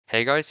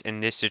Hey guys,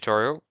 in this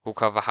tutorial, we'll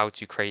cover how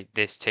to create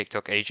this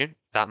TikTok agent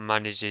that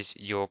manages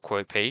your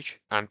quote page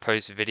and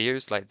posts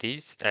videos like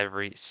these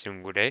every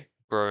single day.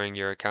 Growing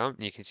your account,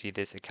 you can see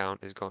this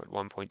account has got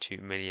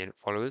 1.2 million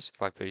followers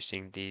by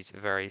posting these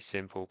very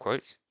simple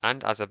quotes.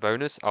 And as a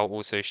bonus, I'll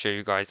also show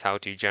you guys how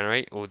to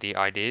generate all the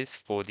ideas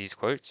for these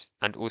quotes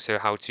and also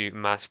how to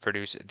mass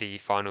produce the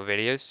final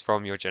videos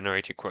from your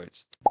generated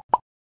quotes.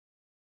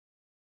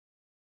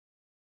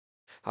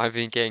 I've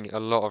been getting a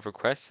lot of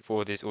requests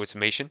for this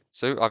automation,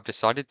 so I've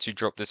decided to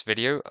drop this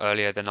video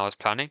earlier than I was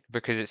planning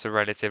because it's a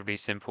relatively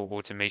simple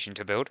automation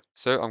to build.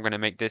 So I'm going to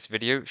make this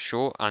video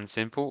short and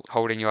simple,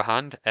 holding your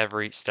hand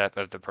every step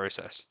of the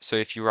process. So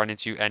if you run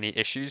into any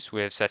issues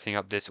with setting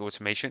up this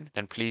automation,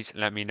 then please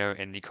let me know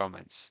in the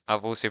comments.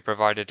 I've also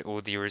provided all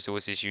the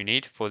resources you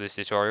need for this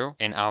tutorial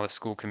in our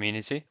school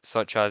community,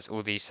 such as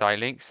all the site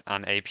links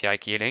and API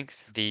key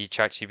links, the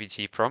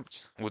ChatGPT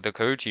prompt, all the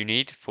code you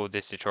need for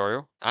this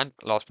tutorial, and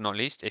last but not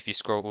least, if you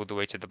scroll all the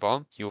way to the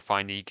bottom, you'll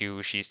find the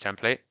Google Sheets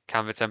template,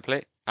 Canva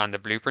template, and the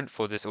blueprint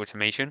for this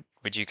automation,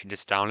 which you can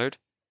just download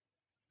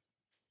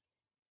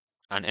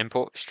and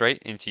import straight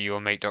into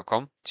your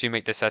make.com to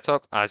make the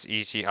setup as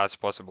easy as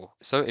possible.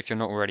 So if you're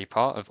not already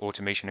part of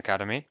Automation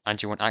Academy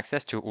and you want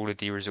access to all of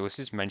the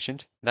resources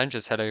mentioned, then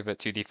just head over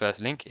to the first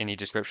link in the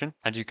description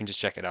and you can just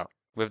check it out.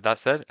 With that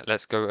said,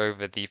 let's go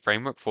over the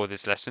framework for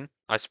this lesson.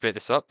 I split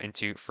this up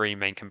into three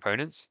main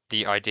components: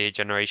 the idea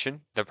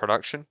generation, the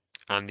production,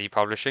 and the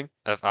publishing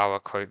of our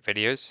quote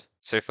videos.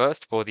 So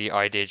first, for the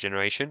idea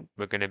generation,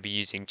 we're going to be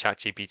using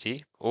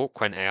ChatGPT or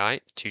Qwen AI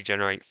to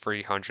generate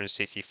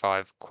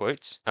 365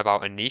 quotes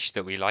about a niche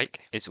that we like.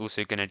 It's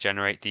also going to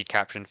generate the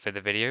caption for the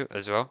video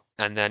as well.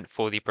 And then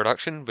for the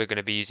production, we're going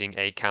to be using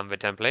a Canva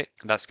template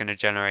that's going to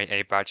generate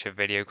a batch of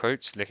video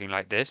quotes looking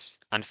like this.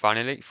 And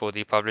finally, for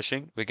the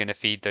publishing, we're going to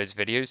feed those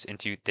videos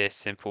into this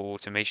simple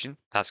automation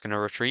that's going to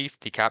retrieve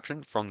the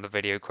caption from the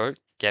video quote,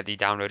 get the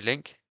download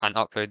link, and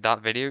upload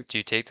that video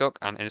to TikTok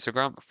and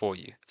Instagram for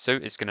you. So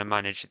it's going to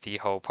manage the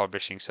whole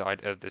publishing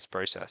side of this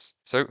process.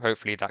 So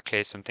hopefully that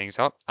clears some things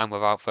up. And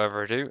without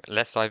further ado,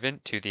 let's dive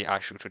into the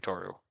actual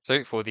tutorial.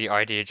 So for the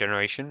idea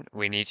generation,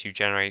 we need to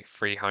generate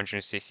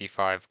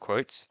 365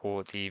 quotes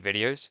for the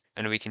videos.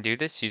 And we can do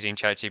this using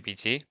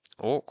ChatGPT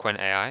or Qwen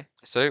AI.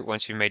 So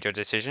once you've made your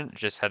decision,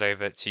 just head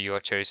over to your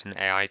chosen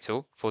AI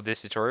tool. For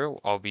this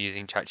tutorial, I'll be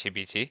using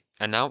ChatGPT.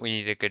 And now we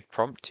need a good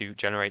prompt to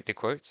generate the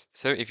quotes.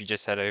 So if you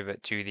just head over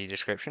to the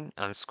description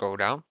and scroll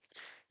down,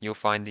 you'll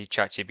find the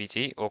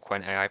ChatGPT or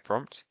Qwen AI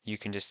prompt. You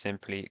can just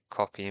simply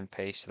copy and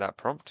paste that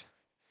prompt.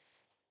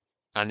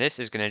 And this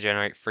is going to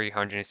generate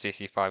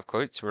 365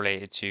 quotes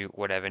related to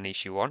whatever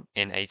niche you want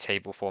in a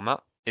table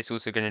format. It's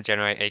also going to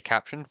generate a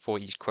caption for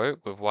each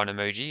quote with one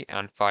emoji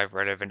and 5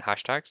 relevant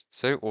hashtags.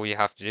 So all you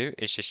have to do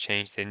is just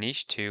change the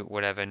niche to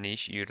whatever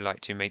niche you'd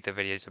like to make the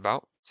videos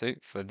about. So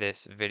for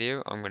this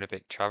video, I'm going to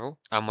pick travel.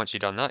 And once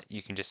you've done that,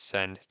 you can just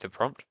send the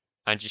prompt.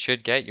 And you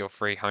should get your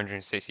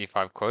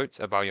 365 quotes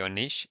about your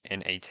niche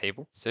in a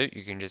table. So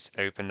you can just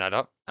open that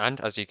up.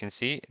 And as you can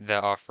see, there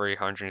are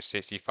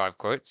 365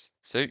 quotes.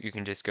 So you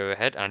can just go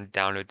ahead and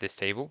download this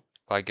table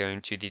by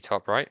going to the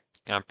top right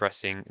and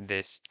pressing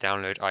this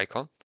download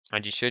icon.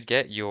 And you should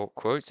get your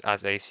quotes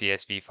as a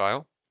CSV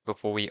file.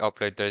 Before we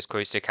upload those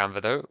quotes to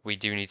Canva though, we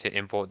do need to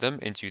import them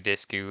into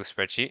this Google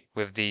spreadsheet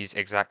with these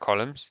exact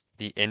columns: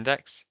 the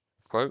index,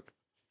 quote,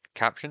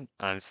 caption,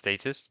 and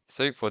status.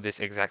 So for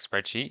this exact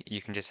spreadsheet,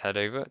 you can just head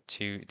over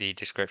to the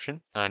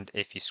description, and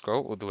if you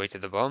scroll all the way to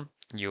the bottom,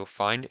 you'll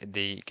find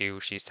the Google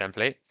Sheets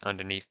template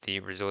underneath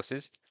the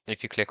resources.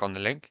 If you click on the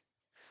link,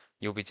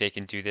 you'll be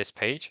taken to this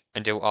page,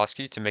 and it will ask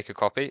you to make a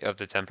copy of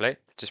the template.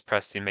 Just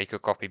press the make a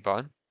copy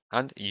button,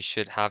 and you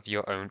should have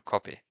your own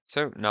copy.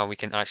 So now we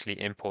can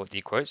actually import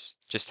the quotes.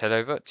 Just head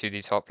over to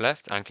the top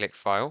left and click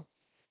File,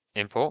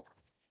 Import,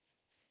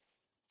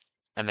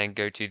 and then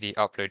go to the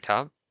Upload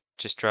tab.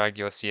 Just drag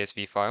your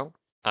CSV file,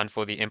 and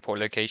for the import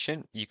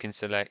location, you can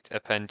select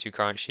Append to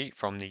Current Sheet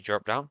from the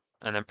drop-down,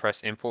 and then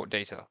press Import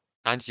Data.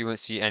 And you won't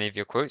see any of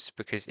your quotes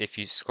because if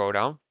you scroll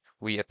down,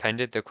 we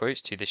appended the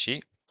quotes to the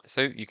sheet.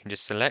 So you can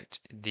just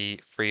select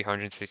the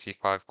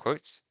 365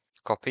 quotes,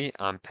 copy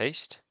and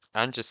paste,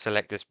 and just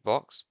select this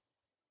box,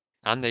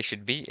 and they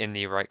should be in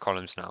the right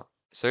columns now.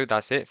 So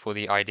that's it for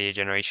the idea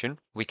generation.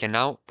 We can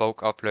now bulk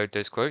upload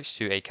those quotes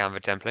to a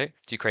Canva template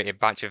to create a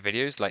batch of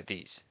videos like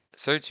these.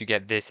 So to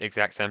get this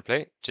exact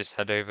template, just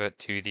head over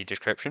to the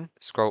description,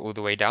 scroll all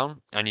the way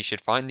down, and you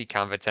should find the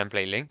Canva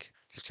template link.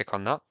 Just click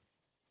on that,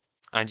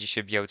 and you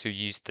should be able to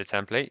use the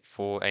template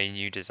for a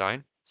new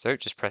design. So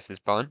just press this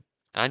button,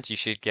 and you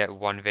should get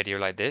one video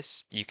like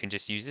this. You can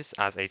just use this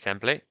as a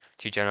template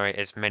to generate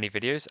as many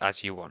videos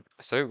as you want.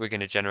 So we're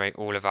going to generate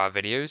all of our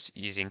videos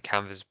using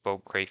Canva's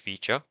bulk crate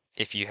feature.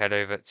 If you head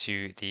over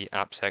to the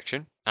app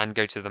section and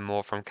go to the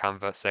more from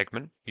Canva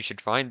segment, you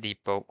should find the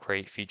bulk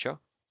crate feature.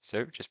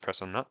 So just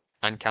press on that.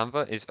 And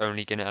Canva is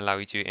only going to allow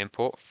you to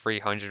import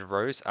 300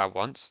 rows at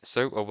once.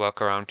 So a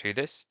workaround to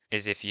this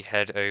is if you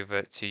head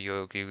over to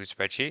your Google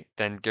spreadsheet,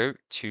 then go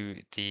to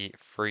the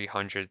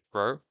 300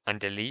 row and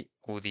delete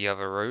all the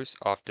other rows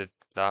after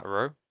that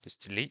row.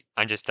 just delete,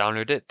 and just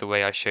download it the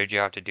way I showed you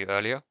how to do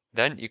earlier.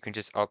 Then you can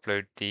just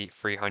upload the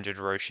 300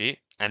 row sheet.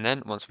 And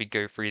then once we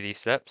go through these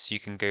steps, you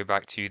can go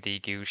back to the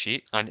Google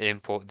Sheet and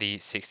import the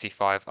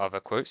 65 other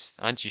quotes.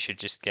 And you should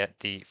just get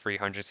the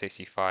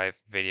 365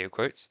 video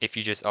quotes if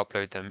you just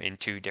upload them in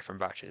 2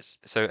 different batches.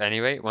 So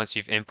anyway, once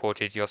you've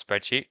imported your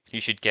spreadsheet, you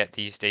should get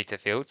these data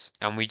fields.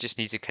 And we just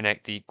need to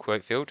connect the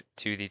quote field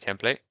to the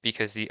template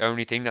because the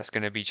only thing that's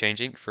going to be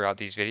changing throughout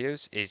these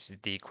videos is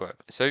the quote.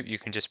 So you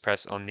can just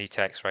press on the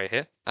text right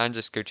here and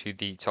just go to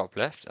the top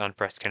left and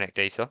press connect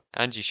data.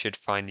 And you should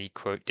find the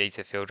quote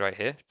data field right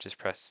here. Just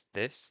press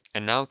this.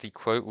 And now the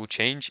quote will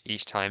change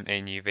each time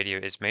a new video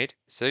is made.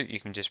 So you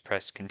can just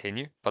press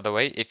continue. By the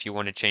way, if you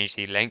want to change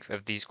the length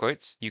of these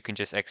quotes, you can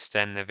just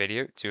extend the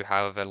video to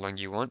however long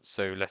you want.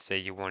 So let's say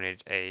you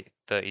wanted a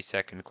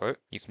 30-second quote,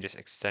 you can just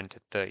extend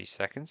to 30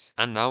 seconds.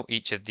 And now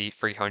each of the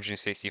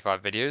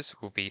 365 videos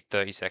will be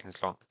 30 seconds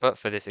long. But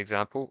for this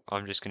example,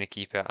 I'm just going to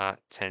keep it at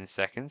 10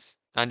 seconds.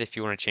 And if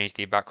you want to change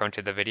the background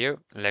to the video,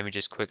 let me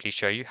just quickly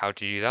show you how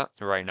to do that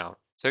right now.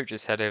 So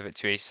just head over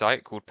to a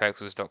site called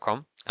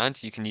pexels.com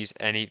and you can use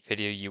any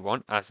video you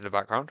want as the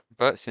background.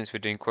 But since we're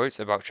doing quotes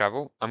about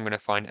travel, I'm going to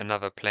find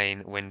another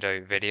plain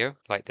window video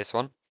like this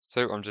one.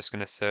 So I'm just going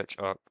to search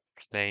up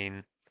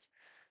plain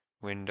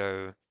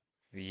window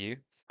view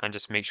and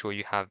just make sure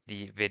you have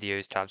the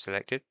videos tab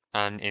selected.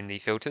 And in the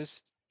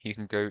filters, you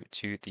can go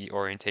to the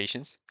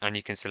orientations and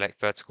you can select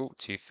vertical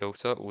to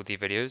filter all the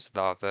videos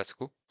that are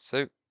vertical.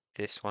 So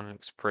this one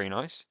looks pretty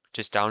nice.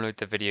 Just download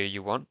the video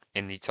you want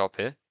in the top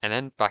here. And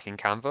then back in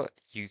Canva,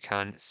 you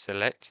can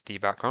select the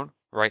background,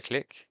 right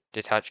click,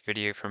 detach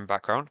video from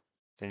background.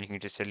 Then you can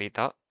just delete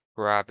that,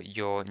 grab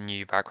your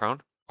new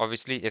background.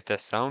 Obviously, if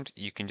there's sound,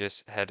 you can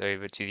just head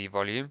over to the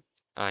volume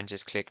and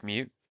just click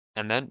mute.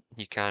 And then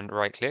you can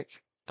right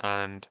click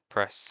and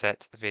press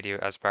set video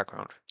as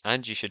background.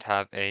 And you should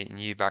have a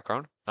new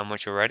background. And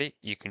once you're ready,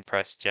 you can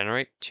press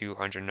generate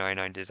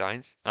 299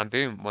 designs. And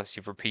boom, once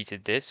you've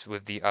repeated this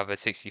with the other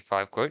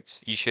 65 quotes,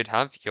 you should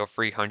have your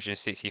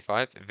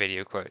 365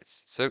 video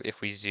quotes. So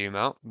if we zoom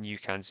out, you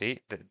can see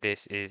that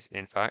this is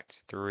in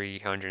fact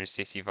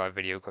 365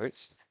 video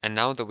quotes. And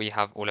now that we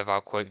have all of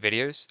our quote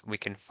videos, we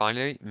can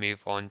finally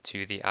move on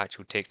to the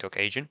actual TikTok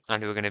agent.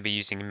 And we're going to be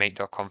using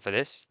make.com for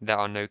this. There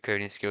are no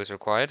coding skills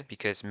required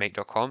because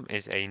make.com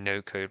is a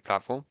no-code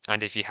platform.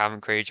 And if you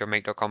haven't created your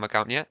make.com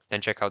account yet,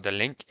 then check out the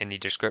link in the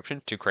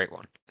description to create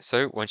one.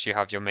 So once you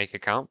have your make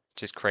account,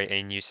 just create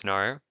a new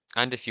scenario.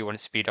 And if you want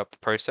to speed up the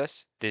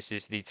process, this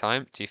is the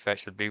time to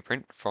fetch the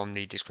blueprint from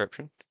the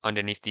description.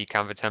 Underneath the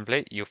Canva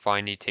template, you'll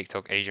find the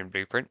TikTok agent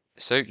blueprint.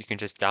 So you can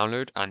just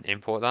download and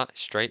import that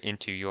straight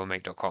into your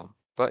make.com.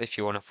 But if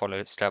you want to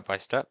follow step by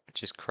step,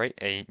 just create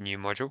a new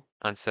module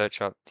and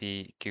search up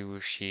the Google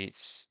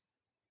Sheets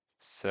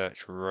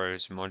search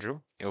rows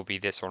module. It will be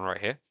this one right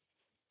here.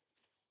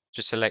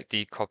 Just select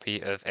the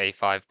copy of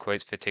A5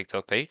 quotes for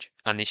TikTok page,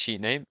 and the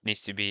sheet name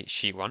needs to be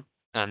sheet 1.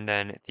 And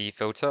then the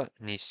filter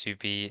needs to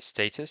be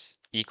status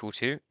equal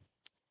to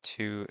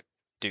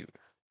do.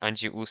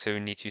 And you also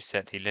need to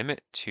set the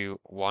limit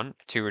to 1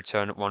 to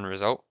return 1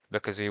 result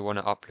because we want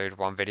to upload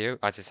 1 video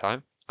at a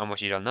time. And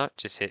once you've done that,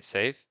 just hit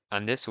save.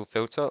 And this will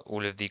filter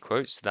all of the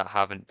quotes that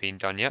haven't been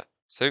done yet.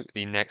 So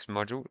the next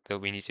module that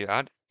we need to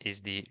add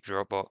is the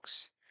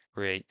Dropbox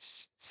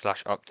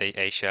creates/update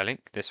a share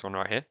link, this one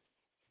right here.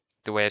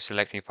 The way of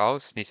selecting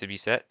files needs to be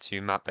set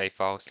to map a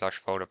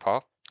file/folder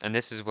path. And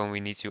this is when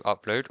we need to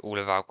upload all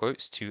of our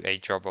quotes to a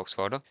Dropbox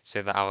folder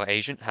so that our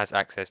agent has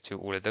access to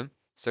all of them.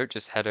 So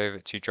just head over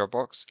to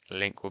Dropbox,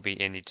 link will be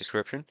in the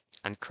description,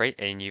 and create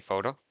a new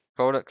folder.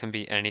 Folder can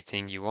be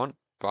anything you want,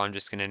 but I'm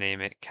just going to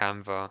name it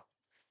Canva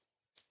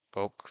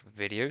bulk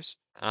videos.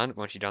 And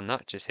once you've done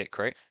that, just hit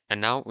create.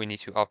 And now we need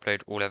to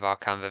upload all of our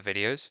Canva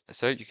videos.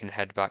 So you can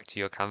head back to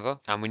your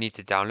Canva and we need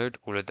to download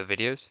all of the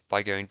videos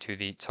by going to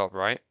the top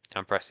right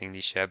and pressing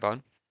the share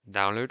button,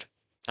 download.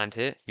 And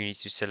here you need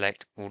to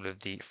select all of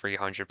the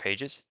 300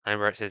 pages. And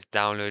where it says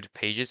download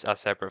pages as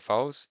separate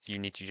files, you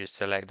need to just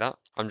select that.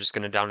 I'm just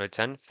going to download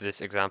 10 for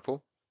this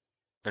example.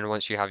 And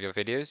once you have your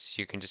videos,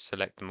 you can just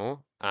select them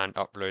all and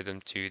upload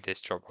them to this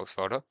Dropbox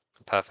folder.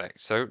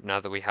 Perfect. So now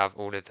that we have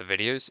all of the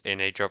videos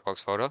in a Dropbox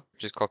folder,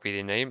 just copy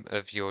the name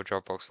of your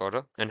Dropbox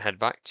folder and head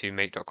back to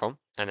make.com.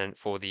 And then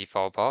for the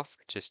file path,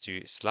 just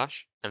do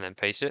slash and then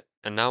paste it.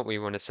 And now we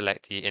want to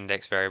select the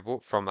index variable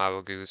from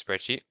our Google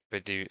spreadsheet.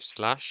 We do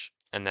slash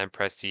and then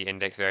press the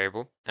index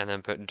variable and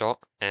then put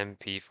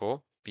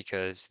 .mp4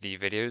 because the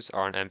videos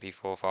are an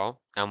MP4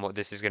 file. And what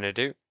this is going to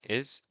do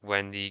is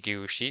when the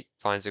Google Sheet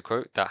finds a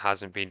quote that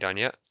hasn't been done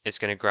yet, it's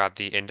going to grab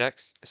the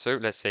index. So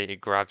let's say it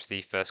grabs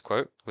the first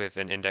quote with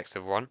an index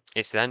of 1.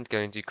 It's then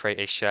going to create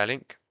a share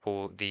link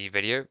for the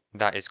video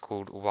that is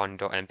called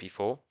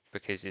 1.mp4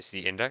 because it's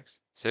the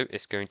index. So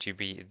it's going to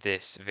be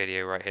this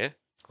video right here,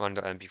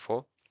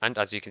 1.mp4. And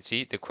as you can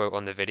see, the quote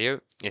on the video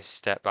is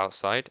step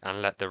outside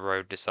and let the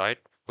road decide,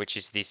 which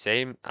is the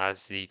same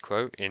as the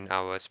quote in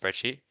our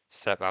spreadsheet.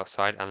 Step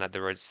outside and let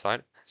the road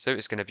decide. So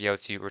it's going to be able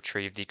to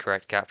retrieve the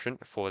correct caption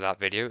for that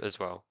video as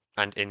well.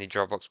 And in the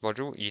Dropbox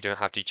module, you don't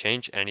have to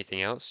change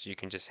anything else. You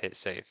can just hit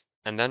save.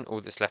 And then all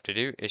that's left to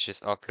do is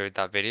just upload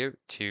that video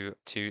to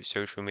two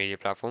social media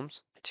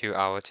platforms, to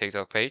our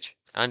TikTok page.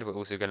 And we're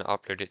also going to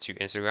upload it to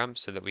Instagram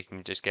so that we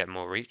can just get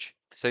more reach.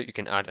 So you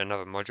can add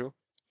another module,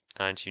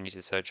 and you need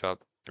to search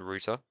up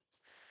router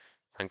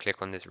and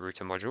click on this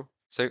router module.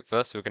 So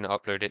first we're going to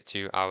upload it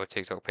to our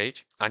TikTok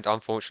page. And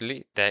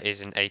unfortunately, there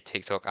isn't a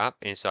TikTok app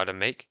inside of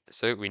Make,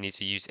 so we need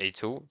to use a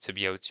tool to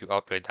be able to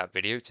upload that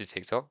video to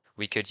TikTok.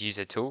 We could use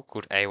a tool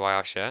called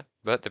AYR Share,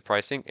 but the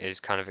pricing is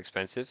kind of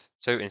expensive.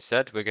 So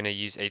instead, we're going to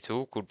use a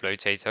tool called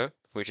Blotato,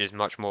 which is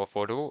much more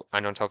affordable.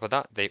 And on top of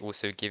that, they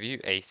also give you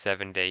a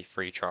 7-day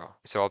free trial.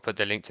 So I'll put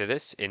the link to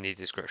this in the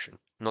description.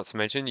 Not to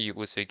mention, you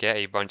also get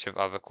a bunch of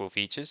other cool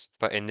features,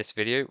 but in this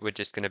video, we're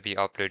just going to be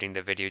uploading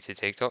the video to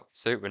TikTok,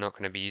 so we're not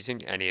going to be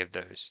using any of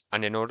those.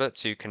 And in order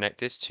to connect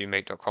this to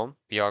make.com,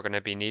 we are going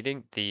to be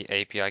needing the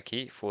API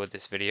key for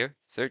this video.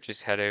 So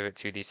just head over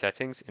to the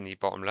settings in the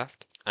bottom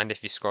left. And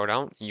if you scroll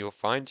down, you'll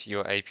find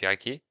your API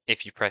key.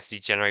 If you press the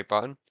generate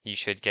button, you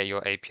should get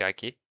your API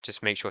key.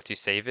 Just make sure to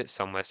save it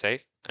somewhere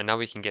safe. And now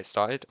we can get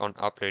started on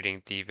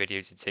uploading the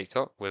video to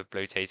TikTok with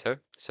Blotato.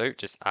 So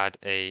just add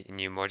a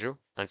new module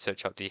and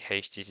search up the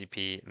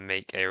HTTP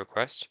make a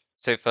request.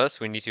 So first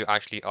we need to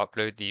actually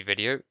upload the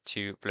video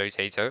to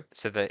Blotato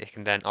so that it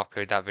can then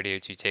upload that video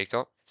to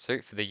TikTok.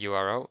 So for the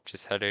URL,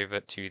 just head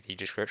over to the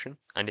description.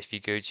 And if you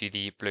go to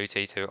the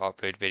Blotato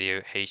upload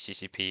video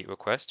HTTP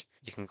request,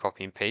 you can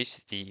copy and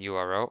paste the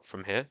URL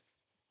from here.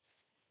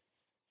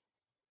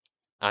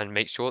 And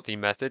make sure the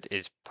method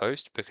is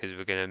post because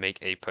we're going to make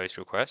a post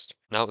request.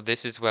 Now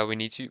this is where we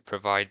need to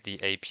provide the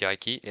API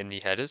key in the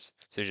headers.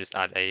 So just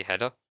add a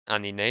header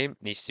and the name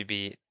needs to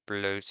be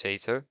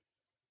Blotato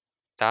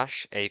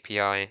dash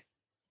API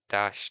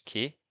dash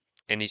key.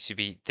 It needs to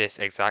be this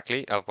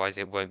exactly, otherwise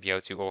it won't be able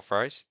to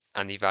authorize.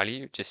 And the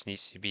value just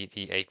needs to be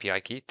the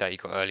API key that you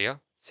got earlier.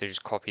 So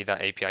just copy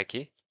that API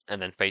key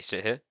and then paste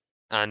it here.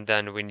 And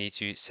then we need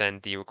to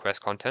send the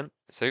request content.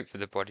 So for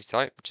the body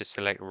type, just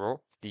select raw.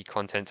 The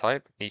content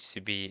type needs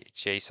to be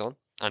JSON.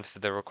 And for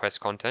the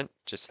request content,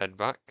 just head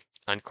back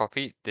and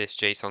copy this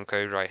JSON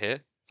code right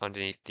here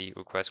underneath the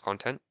request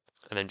content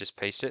and then just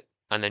paste it.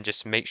 And then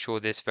just make sure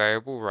this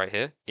variable right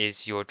here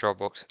is your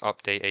Dropbox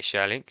update a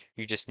share link.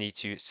 You just need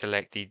to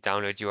select the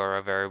download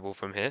URL variable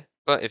from here.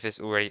 But if it's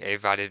already a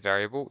valid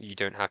variable, you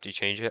don't have to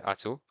change it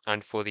at all.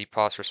 And for the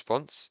pass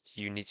response,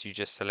 you need to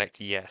just select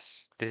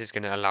yes. This is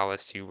going to allow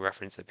us to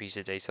reference a piece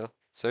of data.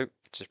 So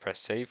just press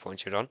save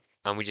once you're done.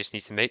 And we just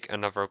need to make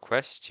another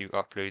request to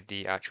upload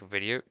the actual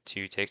video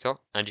to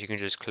TikTok. And you can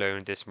just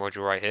clone this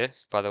module right here.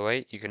 By the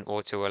way, you can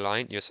auto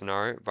align your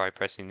scenario by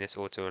pressing this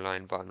auto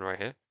align button right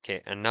here.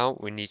 Okay, and now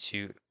we need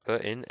to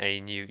put in a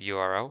new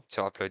URL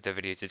to upload the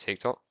video to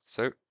TikTok.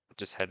 So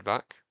just head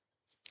back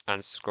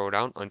and scroll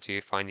down until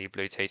you find the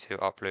Blotato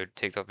upload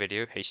TikTok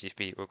video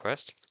HTTP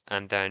request.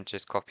 And then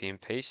just copy and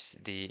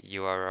paste the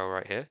URL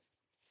right here.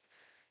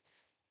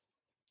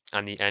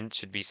 And the end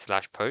should be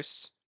slash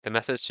posts. The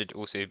method should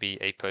also be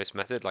a post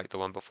method like the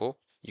one before.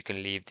 You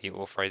can leave the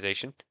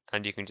authorization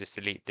and you can just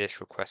delete this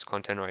request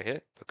content right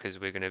here because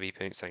we're going to be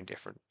putting something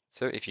different.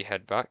 So if you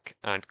head back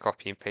and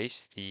copy and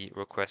paste the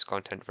request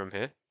content from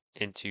here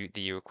into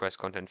the request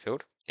content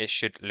field, it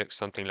should look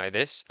something like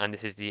this. And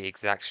this is the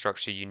exact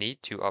structure you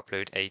need to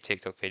upload a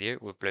TikTok video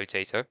with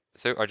Blotato.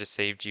 So I just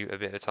saved you a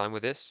bit of time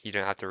with this. You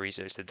don't have to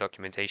research the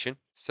documentation.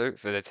 So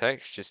for the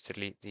text, just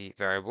delete the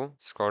variable,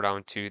 scroll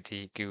down to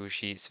the Google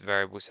Sheets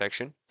variable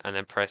section, and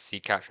then press the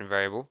caption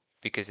variable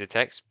because the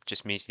text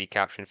just means the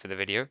caption for the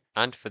video.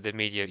 And for the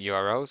media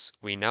URLs,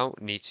 we now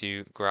need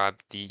to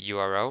grab the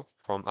URL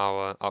from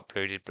our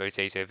uploaded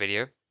Blotato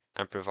video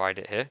and provide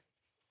it here.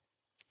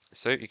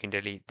 So you can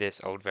delete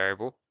this old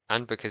variable.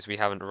 And because we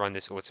haven't run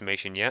this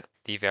automation yet,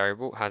 the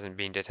variable hasn't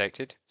been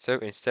detected. So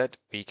instead,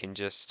 we can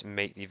just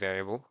make the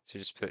variable. So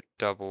just put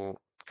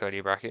double curly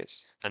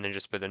brackets and then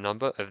just put the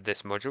number of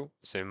this module.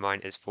 So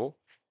mine is 4,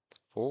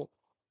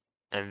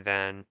 and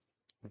then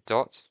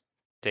dot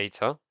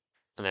data,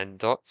 and then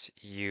dot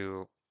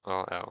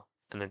URL,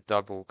 and then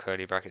double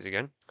curly brackets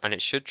again. And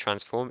it should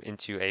transform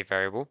into a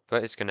variable,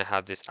 but it's going to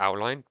have this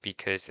outline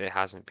because it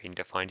hasn't been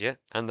defined yet,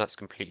 and that's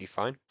completely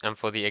fine. And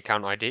for the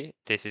account ID,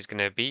 this is going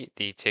to be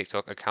the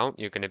TikTok account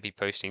you're going to be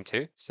posting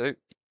to. So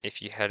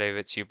if you head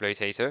over to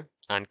Blotato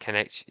and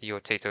connect your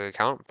TikTok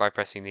account by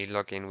pressing the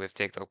login with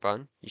TikTok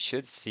button, you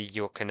should see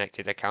your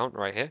connected account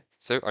right here.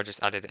 So I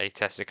just added a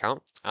test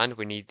account and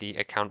we need the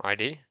account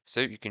ID.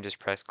 So you can just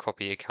press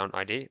copy account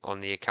ID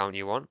on the account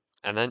you want.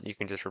 And then you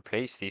can just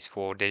replace these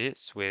 4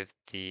 digits with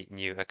the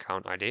new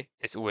account ID.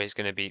 It's always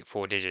going to be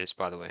 4 digits,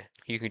 by the way.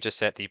 You can just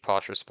set the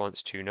pass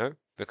response to no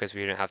because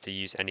we don't have to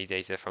use any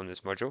data from this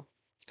module.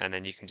 And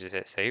then you can just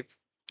hit save.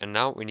 And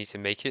now we need to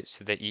make it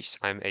so that each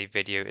time a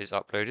video is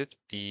uploaded,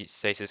 the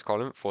status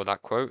column for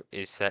that quote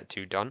is set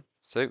to done.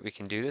 So we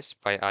can do this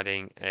by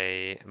adding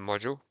a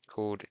module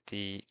called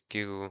the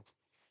Google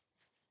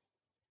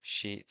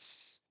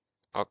Sheets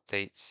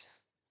Updates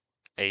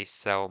a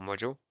cell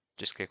module.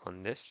 Just click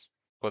on this.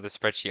 For the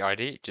spreadsheet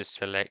ID, just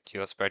select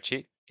your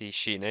spreadsheet The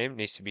sheet name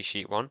needs to be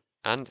sheet 1,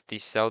 and the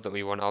cell that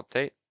we want to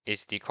update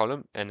is the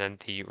column and then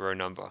the row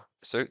number.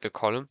 So the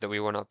column that we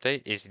want to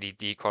update is the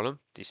D column,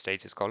 the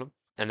status column,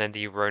 and then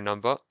the row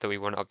number that we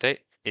want to update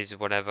is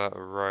whatever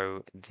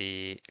row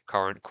the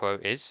current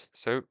quote is.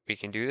 So we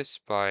can do this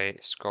by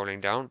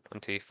scrolling down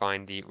until you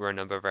find the row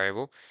number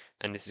variable,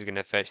 and this is going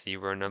to fetch the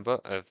row number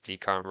of the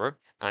current row,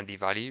 and the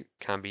value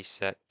can be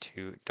set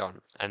to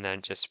done, and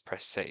then just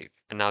press save.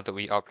 And now that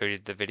we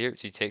uploaded the video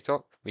to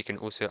TikTok, we can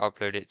also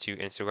upload it to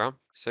Instagram.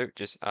 So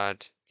just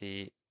add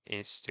the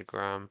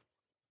Instagram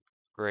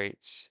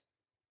creates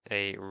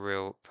a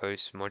reel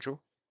post module,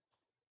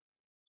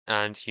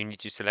 and you need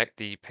to select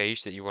the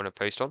page that you want to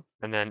post on.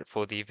 And then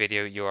for the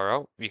video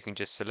URL, you can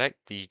just select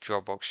the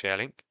Dropbox share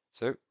link.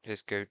 So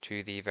just go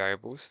to the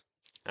variables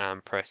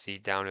and press the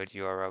download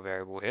URL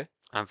variable here.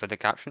 And for the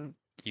caption,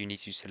 you need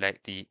to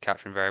select the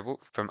caption variable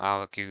from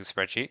our Google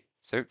spreadsheet.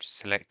 So just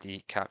select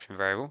the caption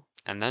variable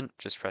and then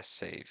just press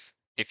save.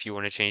 If you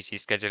want to change the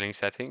scheduling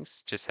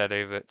settings, just head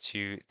over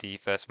to the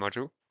first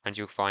module and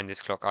you'll find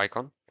this clock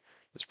icon.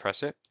 Just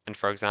press it. And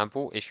for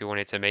example, if you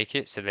wanted to make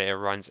it so that it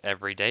runs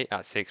every day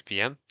at 6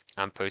 p.m.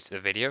 and post a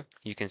video,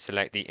 you can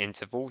select the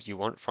interval you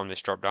want from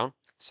this drop down.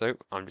 So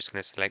I'm just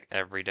going to select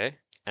every day,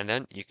 and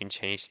then you can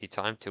change the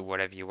time to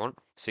whatever you want.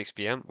 6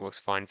 p.m. works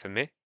fine for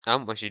me.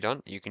 And once you're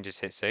done, you can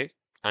just hit save,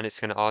 and it's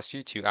going to ask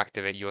you to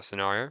activate your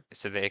scenario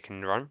so that it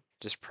can run.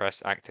 Just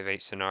press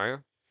activate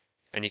scenario,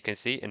 and you can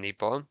see in the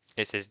bottom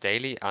it says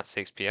daily at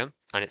 6 p.m.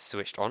 and it's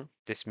switched on.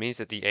 This means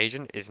that the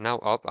agent is now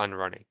up and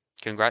running.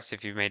 Congrats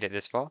if you've made it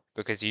this far,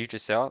 because you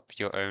just set up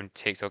your own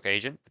TikTok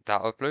agent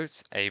that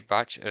uploads a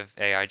batch of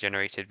AI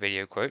generated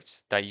video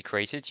quotes that you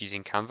created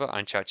using Canva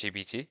and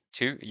ChatGPT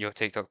to your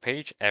TikTok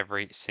page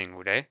every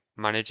single day,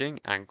 managing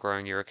and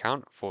growing your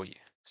account for you.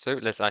 So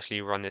let's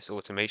actually run this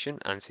automation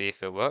and see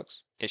if it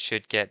works. It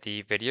should get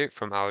the video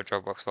from our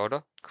Dropbox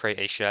folder, create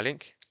a share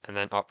link, and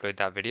then upload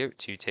that video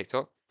to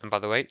TikTok. And by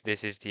the way,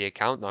 this is the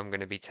account that I'm going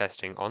to be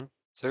testing on.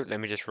 So let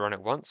me just run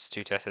it once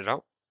to test it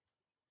out.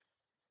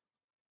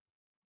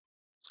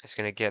 It's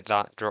going to get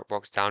that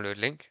Dropbox download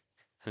link,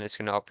 and it's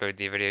going to upload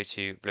the video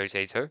to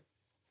Blotato.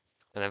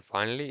 And then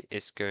finally,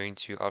 it's going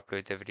to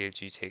upload the video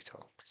to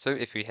TikTok. So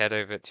if we head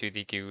over to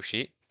the Google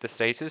Sheet, the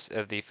status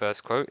of the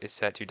first quote is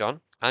set to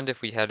done. And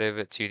if we head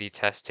over to the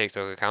test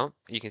TikTok account,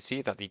 you can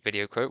see that the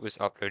video quote was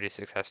uploaded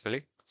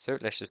successfully. So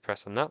let's just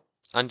press on that.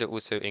 And it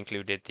also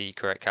included the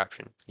correct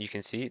caption. You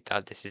can see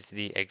that this is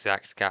the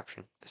exact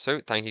caption. So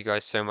thank you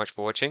guys so much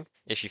for watching.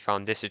 If you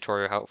found this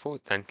tutorial helpful,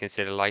 then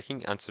consider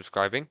liking and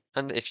subscribing.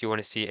 And if you want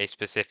to see a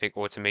specific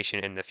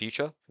automation in the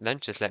future, then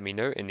just let me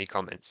know in the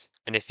comments.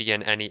 And if you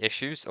get any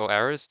issues or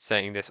errors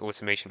setting this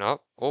automation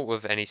up, or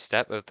with any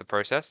step of the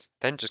process,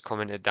 then just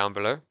comment it down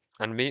below,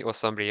 and me or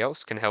somebody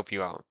else can help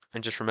you out.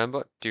 And just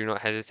remember, do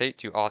not hesitate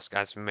to ask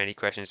as many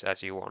questions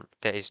as you want.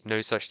 There is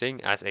no such thing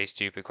as a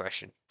stupid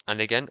question. And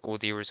again, all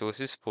the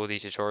resources for the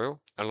tutorial,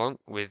 along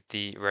with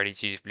the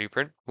ready-to-use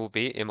blueprint, will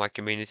be in my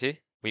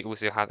community. We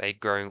also have a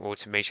growing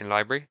automation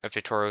library of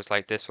tutorials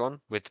like this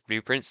one, with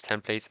blueprints,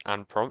 templates,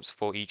 and prompts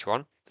for each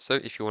one. So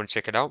if you want to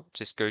check it out,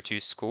 just go to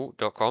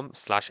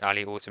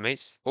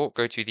school.com/aliautomates or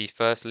go to the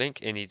first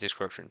link in the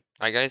description.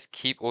 Alright guys,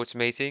 keep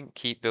automating,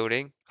 keep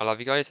building. I love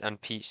you guys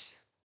and peace.